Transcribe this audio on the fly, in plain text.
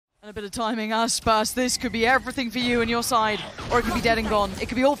A bit of timing, Aspas. This could be everything for you and your side, or it could be dead and gone. It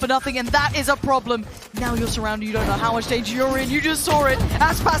could be all for nothing, and that is a problem. Now you're surrounded, you don't know how much danger you're in. You just saw it.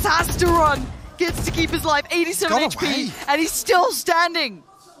 Aspas has to run. Gets to keep his life, 87 HP, and he's still standing.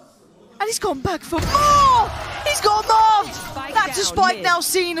 And he's gone back for more! He's got mobbed! That's a spike now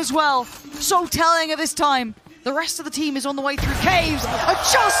seen as well. So telling at this time. The rest of the team is on the way through caves,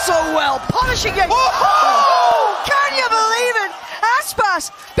 adjust so well, punishing it. Oh! Can you believe it? Aspas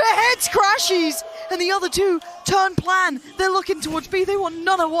beheads Crashies, and the other two turn plan. They're looking towards B. They want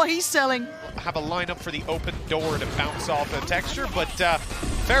none of what he's selling. Have a lineup for the open door to bounce off the texture, but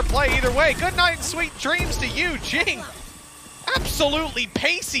fair play either way. Good night and sweet dreams to you, Jing. Absolutely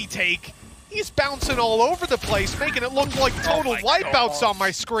pacey take. He's bouncing all over the place, making it look like total wipeouts on my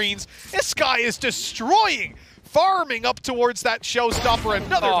screens. This guy is destroying, farming up towards that showstopper.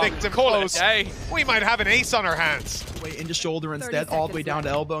 Another victim close. We might have an ace on our hands. Way into shoulder instead, all the way down to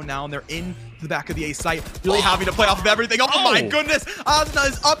elbow now, and they're in the back of the A site, really having to play off of everything. Oh my goodness! Asna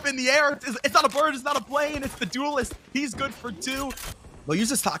is up in the air. It's not a bird, it's not a plane, it's the duelist. He's good for 2. They'll use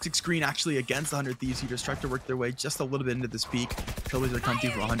this toxic screen actually against the 100 Thieves. He just tried to work their way just a little bit into this peak. Trailblazers are coming through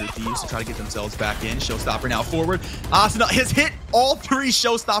for 100 Thieves to try to get themselves back in. Showstopper now forward. Asna has hit all 3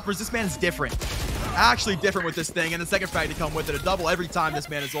 Showstoppers. This man is different. Actually different with this thing. And the second frag to come with it. A double every time this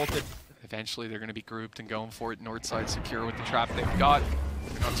man is ulted. Eventually they're going to be grouped and going for it. North side secure with the trap they've got.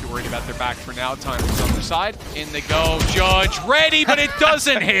 They're not too worried about their back for now. Time for the other side. In they go. Judge ready, but it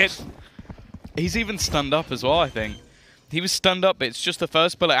doesn't hit. He's even stunned up as well, I think. He was stunned up, but it's just the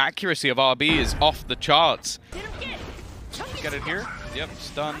first bullet accuracy of RB is off the charts. Get it here? Yep,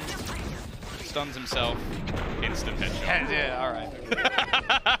 stun. Stuns himself. Instant headshot. Yeah, all right. Okay.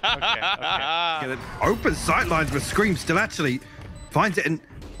 Get an open sightlines, but Scream still actually finds it, and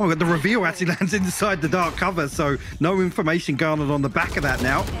the reveal actually lands inside the dark cover, so no information garnered on the back of that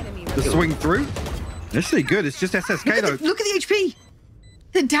now. The swing through. Initially good, it's just SSK though. Look at the HP.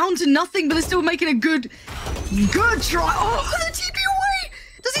 They're down to nothing, but they're still making a good try. Oh, the TP away!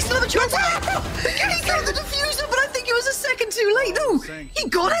 Does he still have a chance? He got the diffuser, but I think it was a second too late. No, he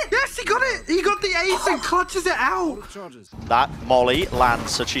got it. Yes, he got it. He got the ace and clutches it out. That molly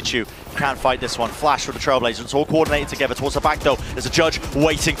lands, so Chichu can't fight this one. Flash for the Trailblazers. It's all coordinated together towards the back though. There's a judge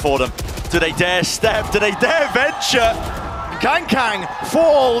waiting for them. Do they dare step? Do they dare venture? Kang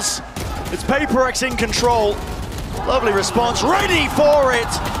falls. It's Paper X in control. Lovely response, ready for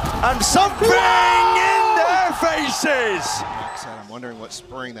it, and something in their faces! I'm wondering what's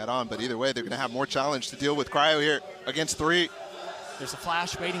spurring that on, but either way, they're going to have more challenge to deal with Cryo here against 3. There's a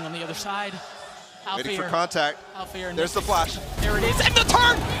flash waiting on the other side. Waiting for contact. There's the flash. There it is, and the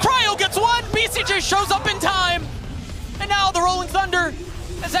turn! Cryo gets 1! BCJ shows up in time! And now the Rolling Thunder,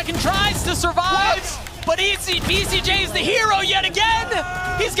 the second tries to survive, but BCJ is the hero yet again!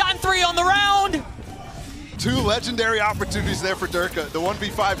 He's gotten 3 on the round! 2 legendary opportunities there for Durka. The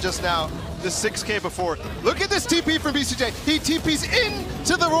 1v5 just now, the 6K before. Look at this TP from BCJ. He TPs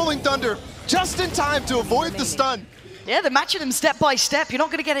into the Rolling Thunder just in time to avoid the stun. Yeah, they're matching him step by step. You're not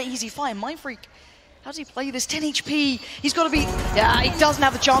going to get an easy fight. Mindfreak, how does he play this? 10 HP. He's got to be... Yeah, he doesn't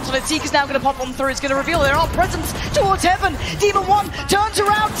have the chance on it. Seeker's now going to pop on through. It's going to reveal their own presence towards heaven. Demon 1 turns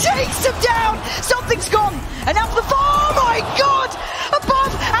around, takes him down. Something's gone. And now for the... Oh my God!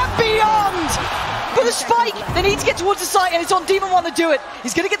 Above and beyond! For the spike, they need to get towards the site, and it's on Demon 1 to do it.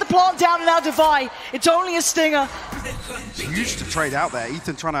 He's going to get the plant down and now Devi. It's only a stinger. Huge to trade out there.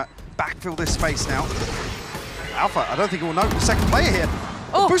 Ethan trying to backfill this space now. Alpha, I don't think he will know the second player here.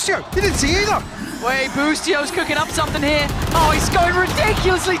 Oh, Boostio, he didn't see either. Wait, Boostio's cooking up something here. Oh, he's going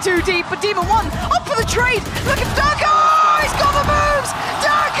ridiculously too deep, but Demon 1 up for the trade. Look at Durka! Oh, he's got the moves!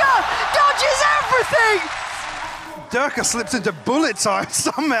 Durka dodges everything! Durka slips into bullet time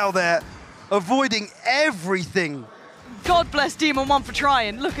somehow there, avoiding everything. God bless Demon 1 for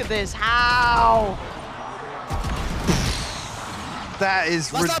trying. Look at this. How? That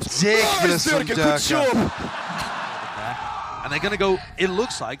is ridiculous from Durka. And they're going to go, it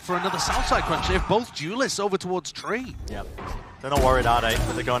looks like, for another Southside crunch. They have both duelists over towards Tree. Yep. They're not worried, are they?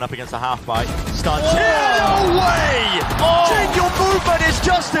 But they're going up against a half-bite. Stun. No way! Oh. Your movement is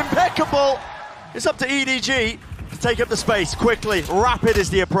just impeccable. It's up to EDG to take up the space quickly. Rapid is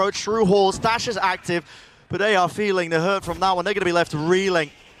the approach through halls. Dash is active, but they are feeling the hurt from that one. They're going to be left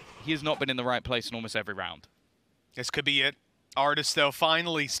reeling. He has not been in the right place in almost every round. This could be it. Artist, though,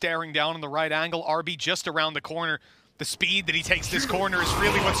 finally staring down on the right angle. RB just around the corner. The speed that he takes this corner is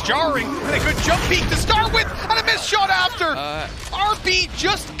really what's jarring. And a good jump peek to start with, and a missed shot after. RB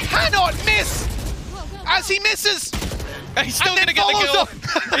just cannot miss as he misses. He's still going to get the kill.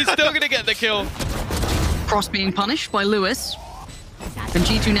 He's still going to get the kill. Cross being punished by Lewis. And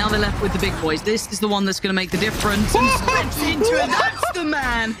G2 now they're left with the big boys. This is the one that's going to make the difference. And slips into it. That's the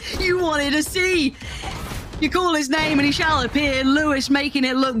man you wanted to see. You call his name and he shall appear. Lewis making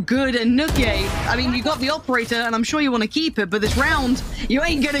it look good, and Nuke. I mean, you got the operator, and I'm sure you want to keep it, but this round, you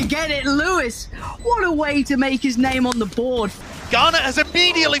ain't gonna get it. Lewis, what a way to make his name on the board. Garnet has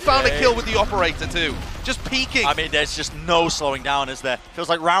immediately found a kill with the operator too. Just peeking. I mean, there's just no slowing down, is there? Feels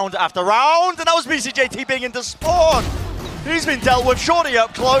like round after round, and that was BCJ TPing into spawn. He's been dealt with. Shorty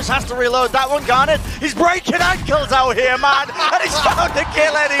up close, has to reload that one. Garnet, he's breaking ankles out here, man, and he's found a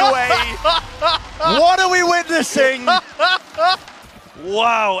kill anyway. What are we witnessing?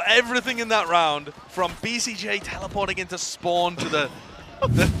 Wow, everything in that round, from BCJ teleporting into spawn to the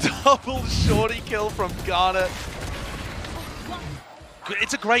double Shorty kill from Garnet.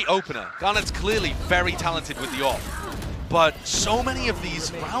 It's a great opener. Garnet's clearly very talented with the op, but so many of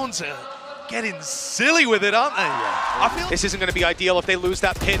these rounds are getting silly with it, aren't they? I feel this isn't going to be ideal. If they lose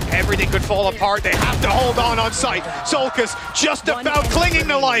that pit, everything could fall apart. They have to hold on site. Solkas just about clinging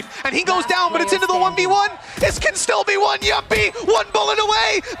to life, and he goes down, but it's into the 1v1. This can still be one. Yuppie, one bullet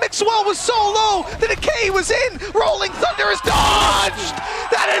away. Maxwell was so low. The decay was in. Rolling Thunder is dodged.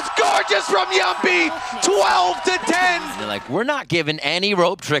 That is gorgeous from Yuppie. 12 to 10. They're like, we're not giving any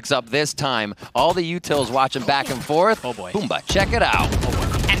rope tricks up this time. All the utils watching back and forth. Oh boy. Boomba, check it out.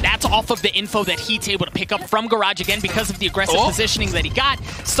 And that's off of the info that Heat's able to pick up from Garage again because of the aggressive positioning that he got.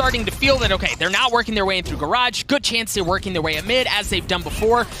 Starting to feel that, okay, they're not working their way in through Garage. Good chance they're working their way at mid, as they've done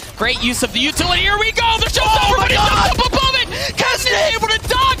before. Great use of the utility. Here we go. The show's everybody's up above it. Keston able to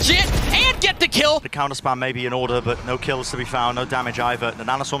dodge it and get the kill. The counter spam may be in order, but no kills to be found, no damage either. The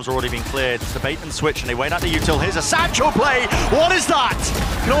nanoswarm's already been cleared. It's the bait and switch, and they wait out the util. Here's a Sancho play. What is that?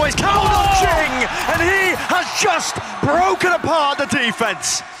 You can always count on Jing, and he has just broken apart the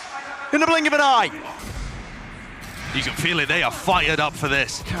defense in the blink of an eye. You can feel it. They are fired up for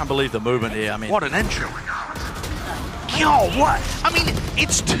this. Can't believe the movement here. I mean, what an entry. Yo, what? I mean,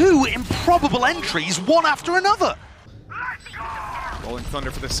 it's two improbable entries, one after another. Rolling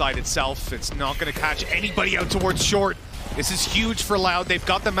Thunder for the side itself. It's not going to catch anybody out towards short. This is huge for Loud. They've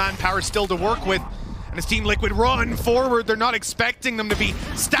got the manpower still to work with. And as Team Liquid run forward, they're not expecting them to be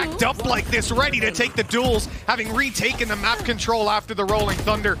stacked up like this, ready to take the duels, having retaken the map control after the Rolling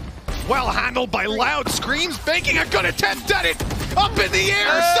Thunder. Well handled by Loud. Screams making a good attempt at it. Up in the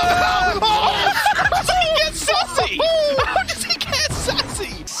air somehow. Oh, how does he get sassy? How does he get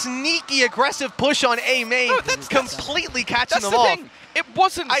sassy? Sneaky aggressive push on A main. No, completely catching them off. It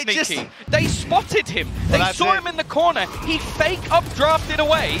wasn't sneaky. They spotted him. They saw him in the corner. He fake updrafted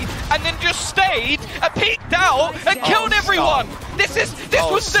away and then just stayed and peeked out and killed everyone. This was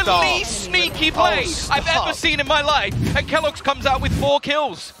the least sneaky play I've ever seen in my life. And keloqz comes out with 4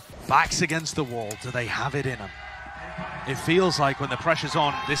 kills. Backs against the wall. Do they have it in them? It feels like when the pressure's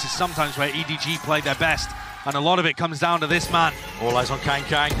on, this is sometimes where EDG play their best. And a lot of it comes down to this man. All eyes on Kang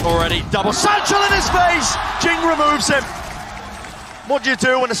Kang. Already double satchel in his face. Jing removes him. What do you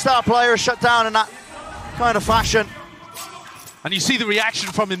do when a star player is shut down in that kind of fashion? And you see the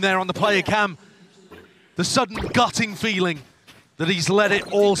reaction from him there on the player cam. The sudden gutting feeling that he's let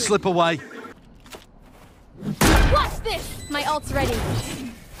it all slip away. Watch this! My ult's ready.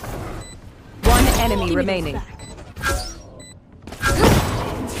 One enemy remaining.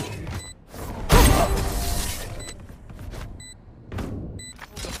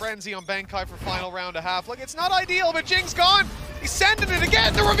 Frenzy on Bankai for final round a half. Like, it's not ideal, but Jing's gone. He's sending it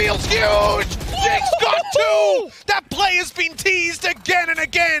again. The reveal's huge. Jing's got 2. That play has been teased again and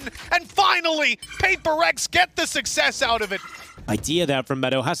again. And finally, Paper Rex get the success out of it. Idea there from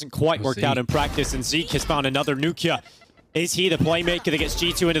Meadow hasn't quite worked out in practice, and Zeke has found another Nukia. Is he the playmaker that gets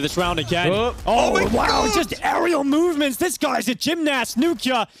G2 into this round again? Oh wow, God. Just aerial movements. This guy's a gymnast.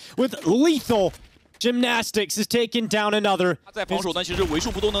 Nukia with lethal gymnastics is taking down another. 在防守端其实为数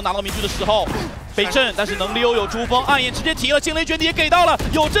不多能拿到明珠的时候，被震，但是能溜有珠峰，暗眼直接提了，惊雷卷底也给到了，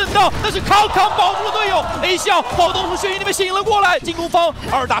有震到，但是康保住了队友 ，A 小跑动从眩晕里面醒了过来，进攻方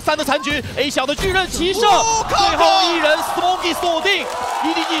2打3的残局 ，A 小的巨刃齐射，最后一人 Smoky 锁定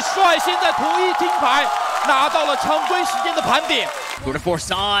 ，EDG 率先在图一听牌拿到了常规时间的盘点。Tour de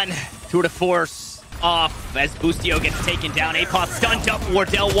force on, tour de force off as Boostio gets taken down. Apos stunned up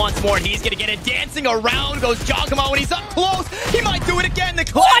Wardell once more. He's gonna get it dancing around. Goes Giacomo when he's up close. He might do it again. The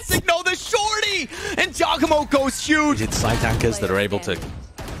classic, no, the shorty. And Giacomo goes huge. It's side tankers that are able to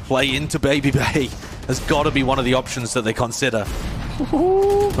play into Baby Bay. Has got to be one of the options that they consider.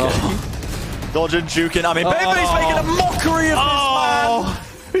 Dodging, juking. I mean, Baby Bay's making a mockery of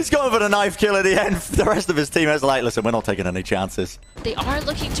this man. He's going for the knife kill at the end. The rest of his team is like, listen, we're not taking any chances. They are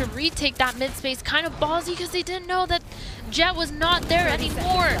looking to retake that mid space, kind of ballsy because they didn't know that Jet was not there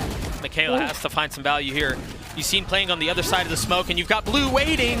anymore. Michaela has to find some value here. You've seen playing on the other side of the smoke, and you've got Blue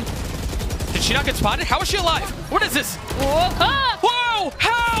waiting. Did she not get spotted? How is she alive? What is this? Whoa!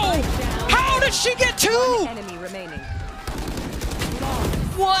 How? How did she get 2? Enemy remaining.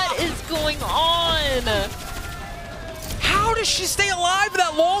 What is going on? How does she stay alive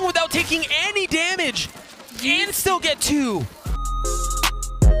that long without taking any damage and still get 2?